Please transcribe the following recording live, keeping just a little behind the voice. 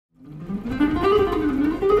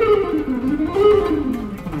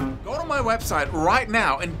my website right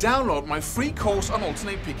now and download my free course on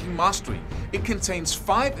alternate picking mastery. It contains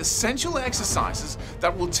 5 essential exercises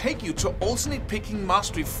that will take you to alternate picking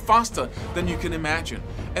mastery faster than you can imagine.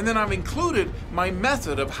 And then I've included my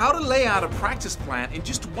method of how to lay out a practice plan in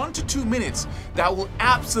just 1 to 2 minutes that will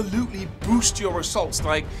absolutely boost your results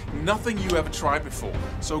like nothing you ever tried before.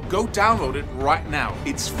 So go download it right now.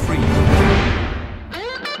 It's free.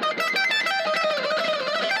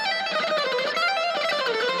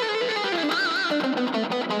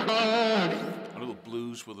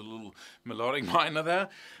 With a little melodic minor there.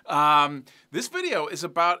 This video is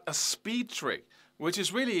about a speed trick, which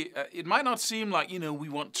is really, it might not seem like, we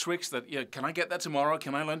want tricks that, can I get that tomorrow?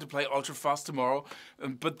 Can I learn to play ultra fast tomorrow?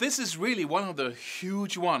 But this is really one of the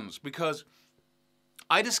huge ones because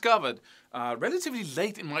I discovered relatively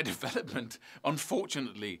late in my development,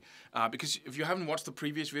 unfortunately, because if you haven't watched the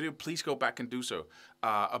previous video, please go back and do so,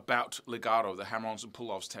 about legato, the hammer-ons and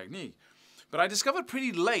pull-offs technique. But I discovered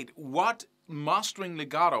pretty late what mastering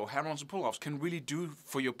legato, hammer-ons and pull-offs can really do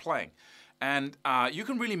for your playing. And you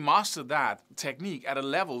can really master that technique at a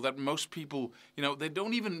level that most people, they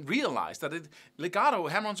don't even realize that legato,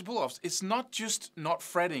 hammer-ons and pull-offs, it's not just not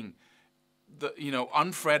fretting,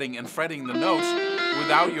 unfretting and fretting the notes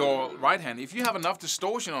without your right hand. If you have enough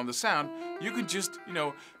distortion on the sound, you can just,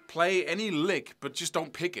 play any lick, but just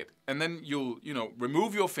don't pick it. And then you'll,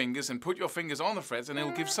 remove your fingers and put your fingers on the frets and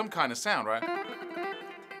it'll give some kind of sound, right?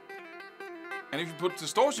 And if you put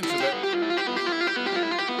distortion to that,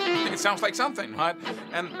 it sounds like something, right?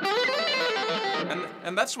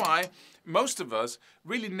 And that's why most of us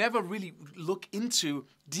really never really look into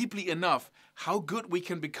deeply enough how good we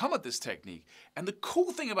can become at this technique. And the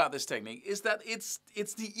cool thing about this technique is that it's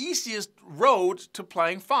the easiest road to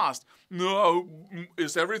playing fast. No,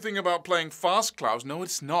 is everything about playing fast, Claus? No,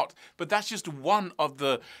 it's not. But that's just one of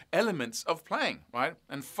the elements of playing, right?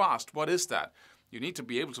 And fast, what is that? You need to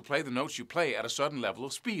be able to play the notes you play at a certain level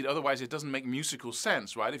of speed. Otherwise, it doesn't make musical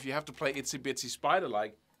sense, right? If you have to play Itsy Bitsy Spider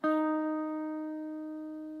like,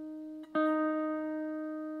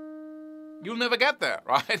 you'll never get there,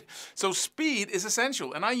 right? So speed is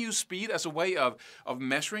essential, and I use speed as a way of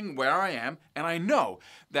measuring where I am, and I know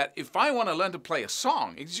that if I want to learn to play a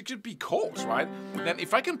song, it should be chords, right? Then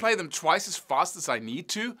if I can play them twice as fast as I need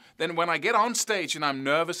to, then when I get on stage and I'm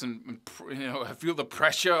nervous and I feel the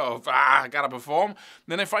pressure of, I gotta perform,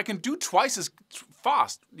 then if I can do twice as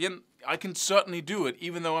fast, then I can certainly do it,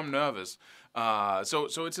 even though I'm nervous. So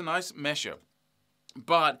it's a nice measure.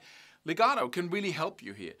 But legato can really help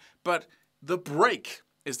you here. But the break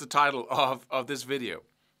is the title of this video.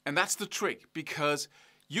 And that's the trick, because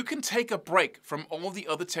you can take a break from all the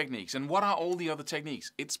other techniques. And what are all the other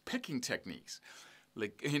techniques? It's picking techniques.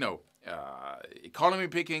 Like, economy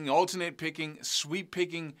picking, alternate picking, sweep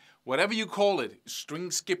picking, whatever you call it, string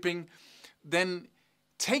skipping. Then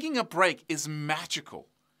taking a break is magical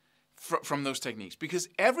from those techniques, because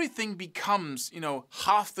everything becomes,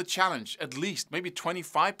 half the challenge, at least, maybe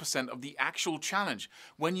 25% of the actual challenge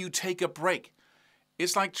when you take a break.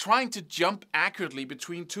 It's like trying to jump accurately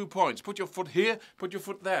between 2 points. Put your foot here, put your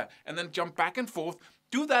foot there, and then jump back and forth.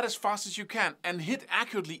 Do that as fast as you can and hit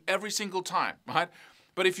accurately every single time, right?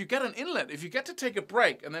 But if you get an inlet, if you get to take a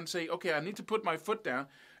break and then say, okay, I need to put my foot down,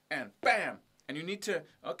 and bam, and you need to,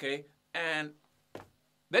 okay, and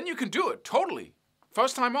then you can do it totally.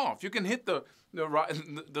 First time off, you can hit the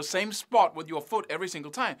same spot with your foot every single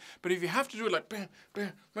time. But if you have to do it like bam,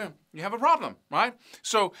 bam, bam, you have a problem, right?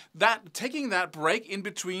 So taking that break in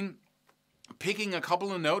between picking a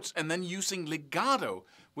couple of notes and then using legato,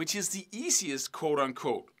 which is the easiest, quote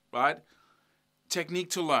unquote, right,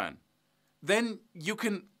 technique to learn, then you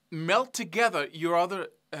can melt together your other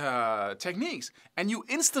techniques, and you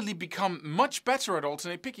instantly become much better at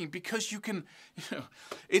alternate picking, because you can,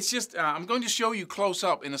 it's just, I'm going to show you close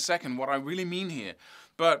up in a second what I really mean here.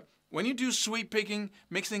 But when you do sweep picking,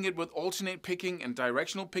 mixing it with alternate picking and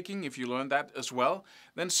directional picking, if you learn that as well,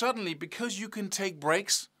 then suddenly, because you can take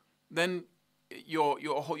breaks, then your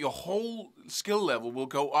whole skill level will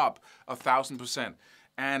go up 1,000%.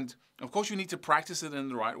 And of course, you need to practice it in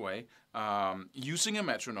the right way, using a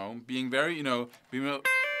metronome, being very,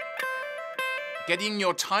 getting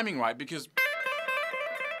your timing right, because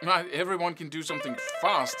not everyone can do something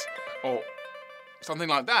fast or something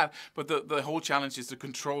like that, but the whole challenge is to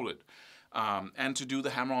control it and to do the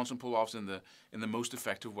hammer-ons and pull-offs in the most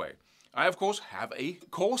effective way. I, of course, have a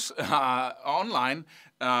course online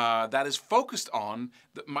that is focused on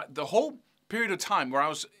the whole period of time where I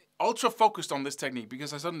was ultra focused on this technique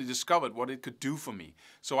because I suddenly discovered what it could do for me.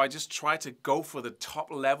 So I just try to go for the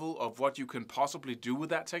top level of what you can possibly do with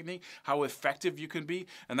that technique, how effective you can be.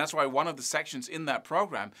 And that's why one of the sections in that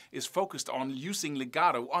program is focused on using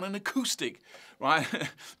legato on an acoustic, right?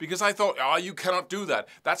 Because I thought, oh, you cannot do that.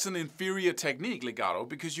 That's an inferior technique, legato,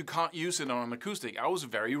 because you can't use it on an acoustic. I was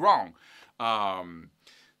very wrong.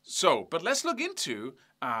 But let's look into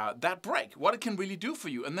that break, what it can really do for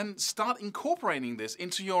you, and then start incorporating this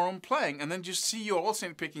into your own playing, and then just see your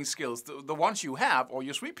alternate picking skills, the ones you have, or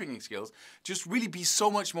your sweep picking skills, just really be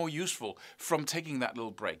so much more useful from taking that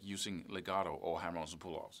little break using legato or hammer-ons and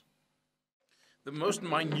pull-offs. The most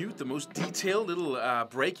minute, the most detailed little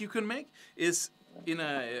break you can make is,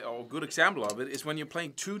 or a good example of it, is when you're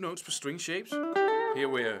playing 2 notes per string shapes. Here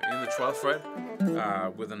we're in the 12th fret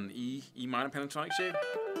with an E minor pentatonic shape.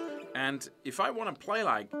 And if I want to play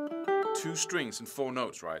like 2 strings and 4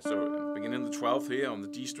 notes, right? So beginning the 12th here on the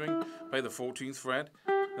D string, play the 14th fret,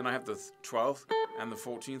 then I have the 12th and the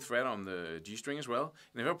 14th fret on the G string as well.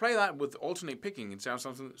 And if I play that with alternate picking, it sounds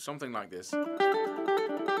something like this.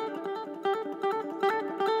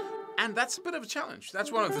 And that's a bit of a challenge.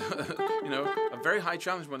 That's one of the, a very high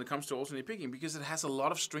challenge when it comes to alternate picking, because it has a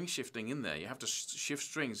lot of string shifting in there. You have to shift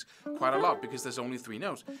strings quite a lot because there's only 3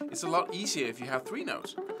 notes. It's a lot easier if you have 3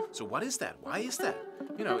 notes. So what is that? Why is that?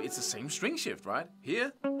 It's the same string shift, right?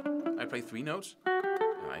 Here, I play 3 notes,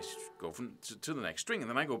 and I go to the next string, and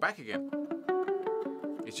then I go back again.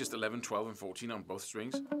 It's just 11, 12, and 14 on both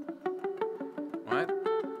strings, right?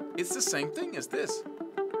 It's the same thing as this.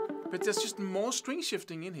 But there's just more string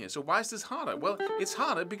shifting in here. So why is this harder? Well, it's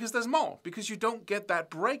harder because there's more. Because you don't get that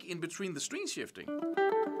break in between the string shifting.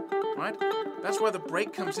 Right? That's where the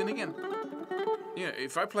break comes in again.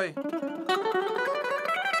 If I play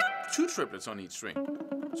 2 triplets on each string.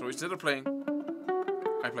 So instead of playing,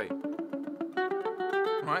 I play.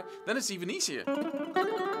 Right? Then it's even easier.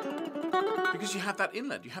 Because you have that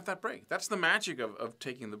inlet, you have that break. That's the magic of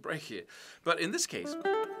taking the break here. But in this case,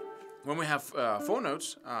 when we have 4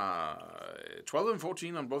 notes, 12 and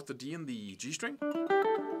 14 on both the D and the G string,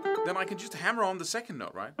 then I can just hammer on the 2nd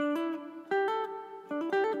note, right?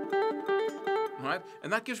 Right?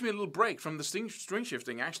 And that gives me a little break from the string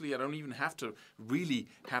shifting. Actually, I don't even have to really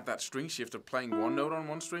have that string shift of playing 1 note on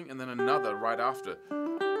 1 string and then another right after.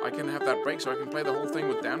 I can have that break so I can play the whole thing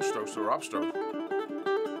with downstrokes or upstrokes.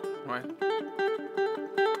 Right?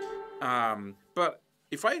 But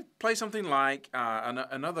if I play something like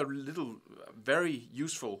another little very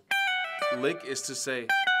useful lick is to say,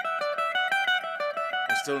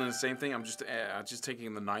 I'm still in the same thing, I'm just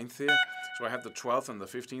taking the 9th here, so I have the 12th and the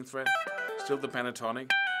 15th fret, still the pentatonic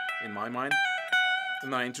in my mind.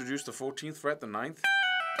 Then I introduce the 14th fret, the 9th,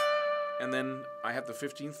 and then I have the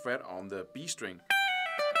 15th fret on the B string.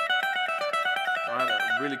 Alright,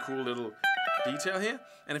 a really cool little detail here.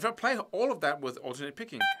 And if I play all of that with alternate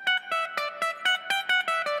picking,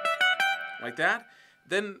 like that,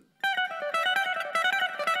 then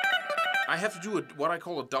I have to do what I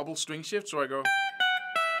call a double string shift. So I go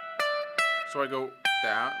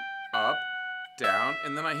down, up, down,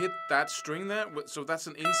 and then I hit that string there. So that's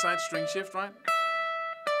an inside string shift, right?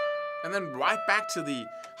 And then right back to the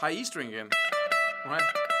high E string again, right?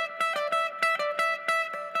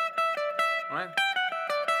 Right?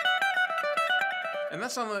 And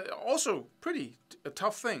that's also pretty a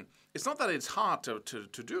tough thing. It's not that it's hard to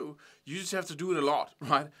do. You just have to do it a lot,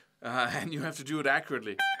 right? And you have to do it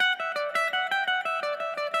accurately.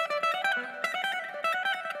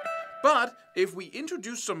 But if we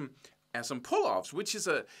introduce some pull-offs, which is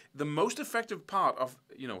the most effective part of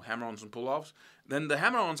hammer-ons and pull-offs, then the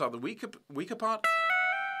hammer-ons are the weaker part,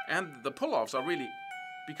 and the pull-offs are really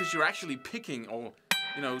because you're actually picking or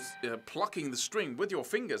plucking the string with your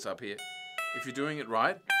fingers up here, if you're doing it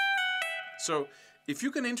right. So if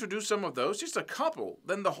you can introduce some of those, just a couple,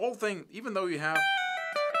 then the whole thing, even though you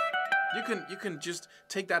can just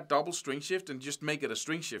take that double string shift and just make it a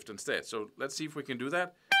string shift instead. So let's see if we can do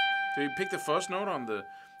that. So you pick the first note on the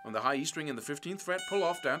high E string in the 15th fret, pull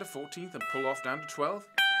off down to 14th and pull off down to 12th.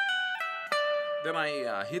 Then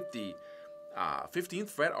I hit the 15th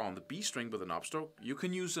fret on the B string with an upstroke. You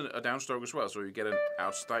can use a downstroke as well, so you get an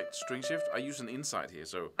outside string shift. I use an inside here,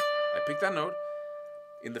 so I pick that note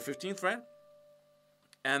in the 15th fret,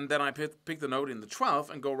 and then I pick the note in the 12th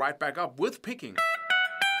and go right back up with picking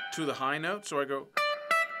to the high note. So I go,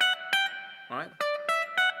 right?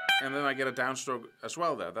 And then I get a downstroke as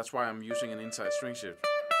well there. That's why I'm using an inside string shift.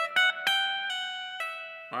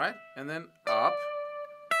 All right, and then up.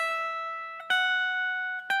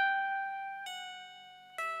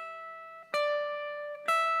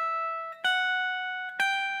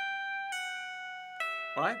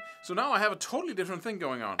 right? So now I have a totally different thing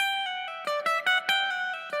going on.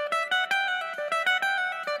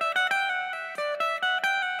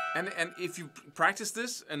 And if you practice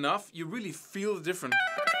this enough, you really feel the difference.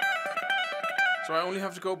 So I only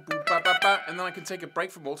have to go boop, ba, ba, ba, and then I can take a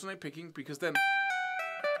break from alternate picking, because then...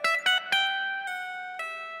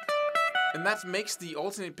 And that makes the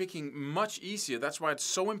alternate picking much easier. That's why it's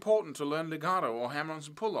so important to learn legato or hammer-ons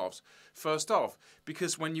and pull-offs first off.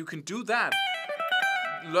 Because when you can do that,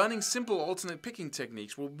 learning simple alternate picking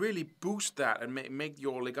techniques will really boost that and make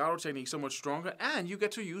your legato technique so much stronger. And you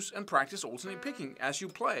get to use and practice alternate picking as you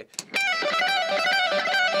play.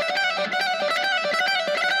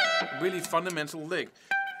 Really fundamental lick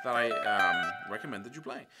that I recommend that you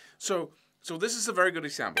play. So this is a very good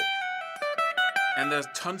example. And there's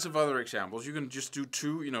tons of other examples. You can just do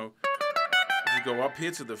two, you know, if you go up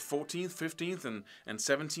here to the 14th, 15th, and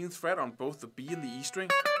 17th fret on both the B and the E string.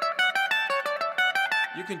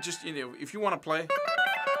 You can just, you know, if you want to play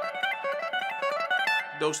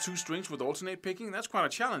those two strings with alternate picking, that's quite a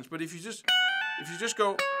challenge. But if you just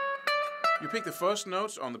go, you pick the first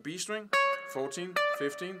notes on the B string, 14,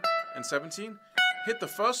 15, and 17, hit the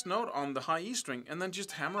first note on the high E string, and then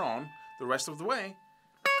just hammer on the rest of the way.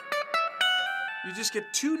 You just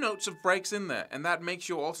get 2 notes of breaks in there, and that makes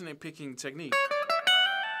your alternate picking technique.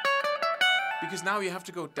 Because now you have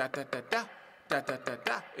to go da da da da, da da da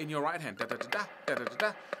da in your right hand, da da da da, da da da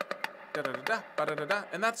da, da da da da, ba da da da,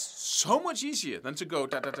 and that's so much easier than to go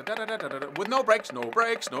da da da da da da da with no breaks, no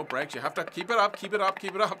breaks, no breaks. You have to keep it up, keep it up,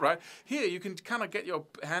 keep it up, right? Here you can kind of get your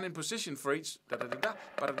hand in position for each da da da da,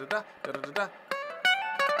 ba da da da, da da da da.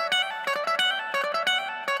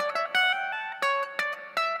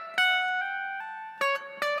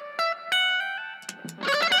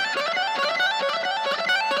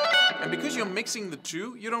 Because you're mixing the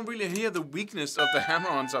two, you don't really hear the weakness of the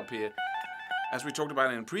hammer-ons up here. As we talked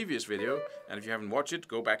about in a previous video, and if you haven't watched it,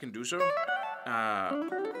 go back and do so,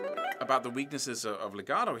 about the weaknesses of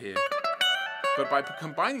legato here. But by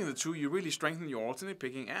combining the two, you really strengthen your alternate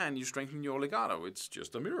picking and you strengthen your legato. It's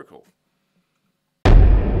just a miracle.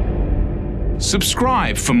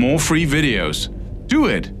 Subscribe for more free videos. Do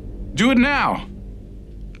it. Do it now.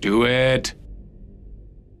 Do it.